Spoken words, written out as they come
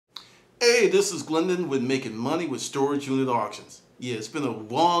Hey, this is Glendon with Making Money with Storage Unit Auctions. Yeah, it's been a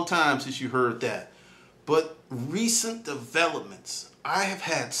long time since you heard that. But recent developments, I have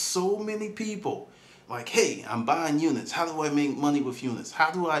had so many people like, hey, I'm buying units. How do I make money with units? How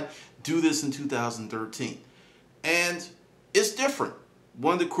do I do this in 2013? And it's different.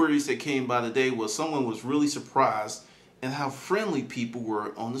 One of the queries that came by today was someone was really surprised at how friendly people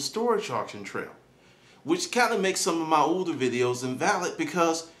were on the storage auction trail, which kind of makes some of my older videos invalid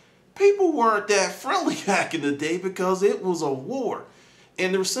because people weren't that friendly back in the day because it was a war.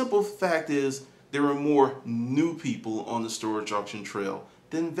 And the simple fact is there are more new people on the storage auction trail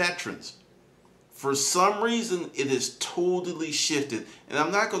than veterans. For some reason, it has totally shifted. And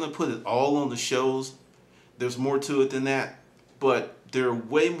I'm not going to put it all on the shows. There's more to it than that. But there are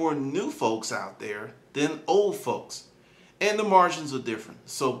way more new folks out there than old folks. And the margins are different.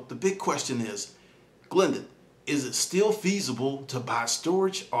 So the big question is, Glendon, is it still feasible to buy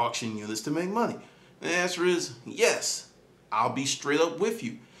storage auction units to make money? The answer is yes. I'll be straight up with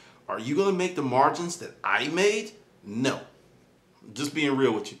you. Are you going to make the margins that I made? No. Just being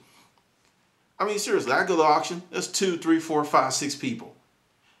real with you. I mean, seriously, I go to auction, there's 2, 3, 4, 5, 6 people.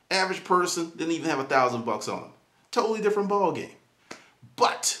 Average person didn't even have $1,000 on them. Totally different ball game.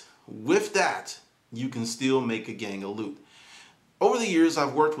 But with that, you can still make a gang of loot. Over the years,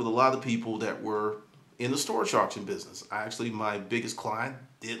 I've worked with a lot of people that were in the storage auction business. My biggest client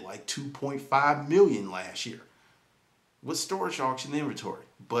did like 2.5 million last year with storage auction inventory,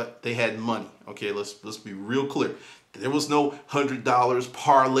 but they had money. Okay, let's be real clear. There was no $100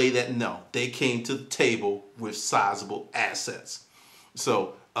 parlay that, no, they came to the table with sizable assets.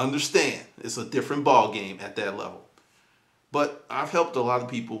 So understand, it's a different ball game at that level. But I've helped a lot of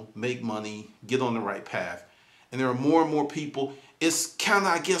people make money, get on the right path. And there are more and more people. It's kind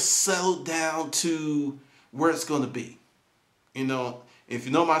of, I guess, settled down to where it's going to be. You know, if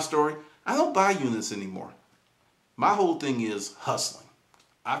you know my story, I don't buy units anymore. My whole thing is hustling.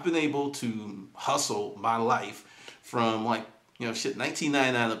 I've been able to hustle my life from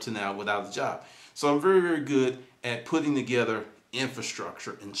 1999 up to now without a job. So I'm very, very good at putting together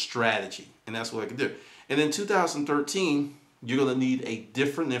infrastructure and strategy. And that's what I can do. And in 2013, you're going to need a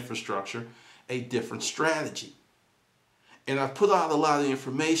different infrastructure, a different strategy. And I've put out a lot of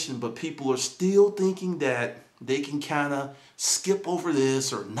information, but people are still thinking that they can kind of skip over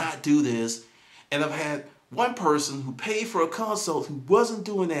this or not do this. And I've had one person who paid for a consult who wasn't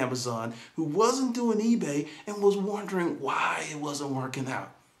doing Amazon, who wasn't doing eBay, and was wondering why it wasn't working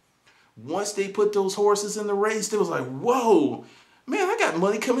out. Once they put those horses in the race, they was like, whoa, man, I got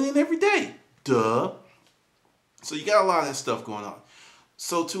money coming in every day. Duh. So you got a lot of that stuff going on.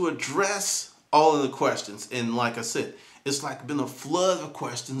 So to address all of the questions, and like I said, it's like been a flood of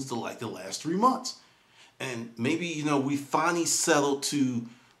questions to like the last 3 months. And maybe, we finally settled to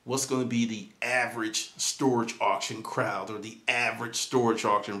what's going to be the average storage auction crowd or the average storage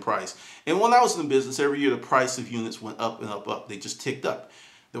auction price. And when I was in the business, every year the price of units went up and up, up. They just ticked up.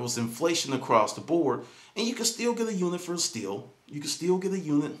 There was inflation across the board, and you could still get a unit for a steal. You could still get a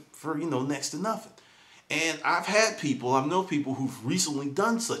unit for, next to nothing. And I've known people who've recently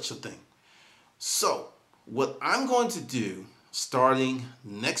done such a thing. So what I'm going to do starting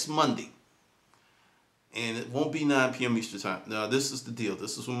next Monday, and it won't be 9 p.m. Eastern time. Now, this is the deal.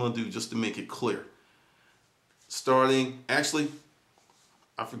 This is what I'm going to do just to make it clear. I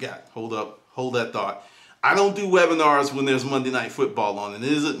forgot. Hold up. Hold that thought. I don't do webinars when there's Monday Night Football on. And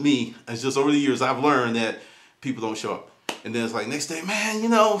it isn't me. It's just over the years I've learned that people don't show up. And then it's like next day,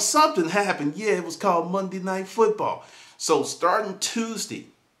 man, something happened. Yeah, it was called Monday Night Football. So starting Tuesday,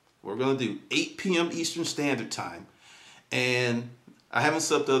 we're going to do 8 p.m. Eastern Standard Time. And I haven't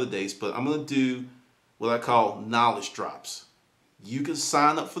set up the other days, but I'm going to do what I call knowledge drops. You can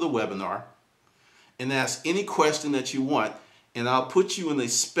sign up for the webinar and ask any question that you want, and I'll put you in a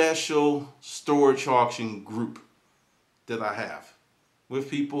special storage auction group that I have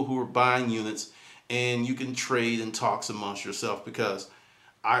with people who are buying units, and you can trade and talk amongst yourself, because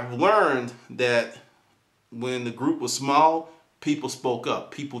I've learned that when the group was small, people spoke up,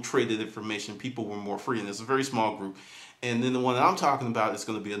 people traded information, people were more free, and it's a very small group. And then the one that I'm talking about is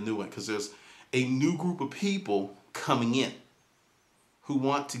going to be a new one, because there's a new group of people coming in who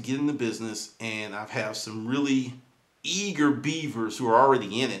want to get in the business, and I've had some really eager beavers who are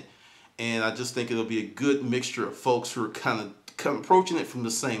already in it, and I just think it'll be a good mixture of folks who are kind of approaching it from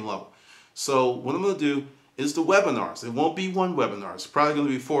the same level. So what I'm going to do is the webinars. It won't be one webinar. It's probably going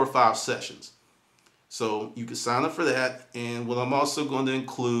to be 4 or 5 sessions. So you can sign up for that, and what I'm also going to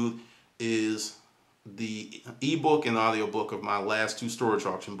include is the ebook and audiobook of my last 2 storage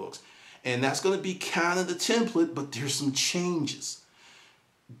auction books. And that's going to be kind of the template, but there's some changes.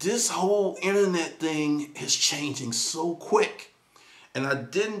 this whole internet thing is changing so quick. And I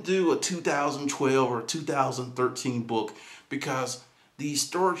didn't do a 2012 or 2013 book because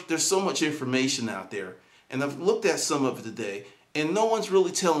there's so much information out there. And I've looked at some of it today, and no one's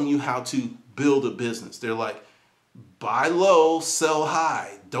really telling you how to build a business. They're like, buy low, sell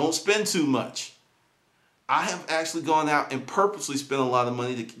high, don't spend too much. I have actually gone out and purposely spent a lot of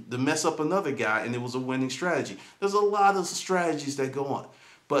money to mess up another guy, and it was a winning strategy. There's a lot of strategies that go on.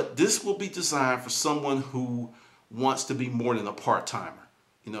 But this will be designed for someone who wants to be more than a part-timer.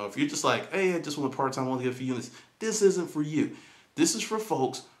 You know, if you're just like, hey, I just want a part-time, I want to get a few units, this isn't for you. This is for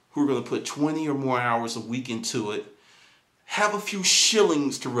folks who are going to put 20 or more hours a week into it, have a few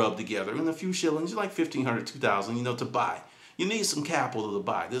shillings to rub together, and a few shillings, like $1,500, $2,000, you know, to buy. You need some capital to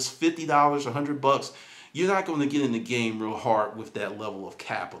buy. This $50, $100, you're not going to get in the game real hard with that level of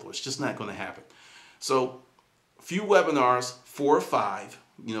capital. It's just not going to happen. So, a few webinars, 4 or 5,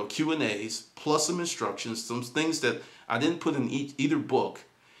 you know, Q&As, plus some instructions, some things that I didn't put in either book,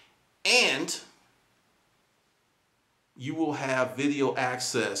 and you will have video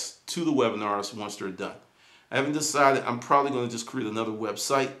access to the webinars once they're done. I haven't decided. I'm probably going to just create another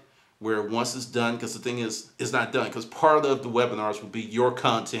website where once it's done, because the thing is, it's not done, because part of the webinars will be your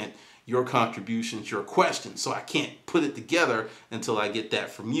content, your contributions, your questions. So I can't put it together until I get that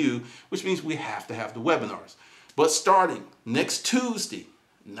from you, which means we have to have the webinars. But starting next Tuesday,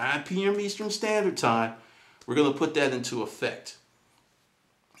 9 p.m. Eastern Standard Time, we're going to put that into effect.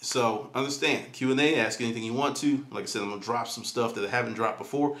 So understand, Q&A, ask anything you want to. Like I said, I'm going to drop some stuff that I haven't dropped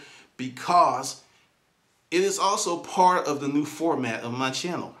before because it is also part of the new format of my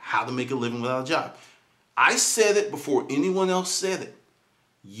channel, how to make a living without a job. I said it before anyone else said it.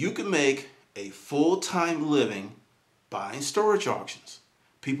 You can make a full-time living buying storage auctions.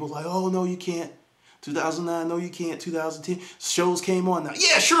 People are like, oh, no, you can't. 2009, no, you can't. 2010, shows came on now.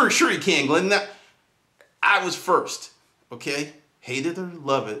 Yeah, sure you can, Glenn. Now, I was first, okay? Hate it or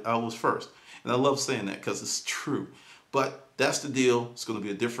love it, I was first. And I love saying that because it's true. But that's the deal. It's going to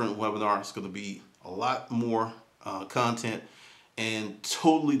be a different webinar. It's going to be a lot more content and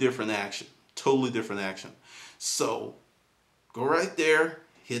totally different action. Totally different action. So go right there,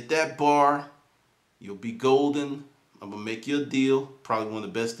 hit that bar. You'll be golden. I'm going to make you a deal, probably one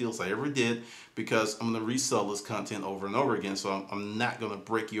of the best deals I ever did, because I'm going to resell this content over and over again, so I'm not going to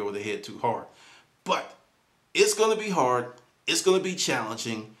break you over the head too hard. But it's going to be hard. It's going to be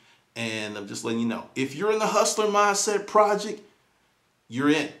challenging, and I'm just letting you know. If you're in the Hustler Mindset Project,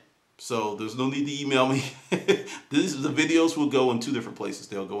 you're in. So there's no need to email me. The videos will go in 2 different places.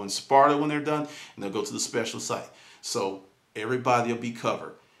 They'll go in Sparta when they're done, and they'll go to the special site. So everybody will be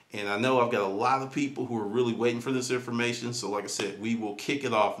covered. And I know I've got a lot of people who are really waiting for this information. So like I said, we will kick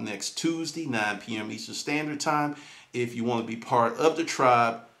it off next Tuesday, 9 p.m. Eastern Standard Time. If you want to be part of the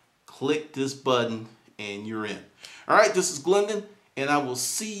tribe, click this button and you're in. All right, this is Glendon, and I will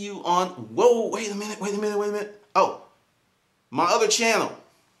see you on, whoa, wait a minute. Oh, my other channel,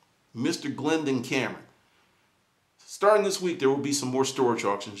 Mr. Glendon Cameron. Starting this week, there will be some more storage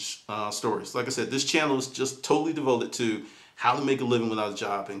auction stories. Like I said, this channel is just totally devoted to how to make a living without a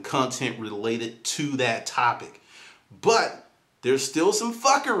job and content related to that topic. But there's still some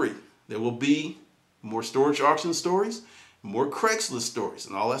fuckery. There will be more storage auction stories, more Craigslist stories,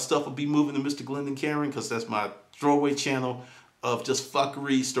 and all that stuff will be moving to Mr. Glendon Cameron because that's my throwaway channel of just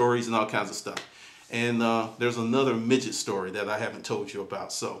fuckery stories and all kinds of stuff. And there's another midget story that I haven't told you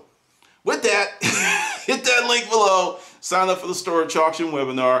about. So with that, hit that link below, sign up for the storage auction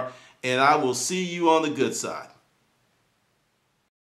webinar, and I will see you on the good side.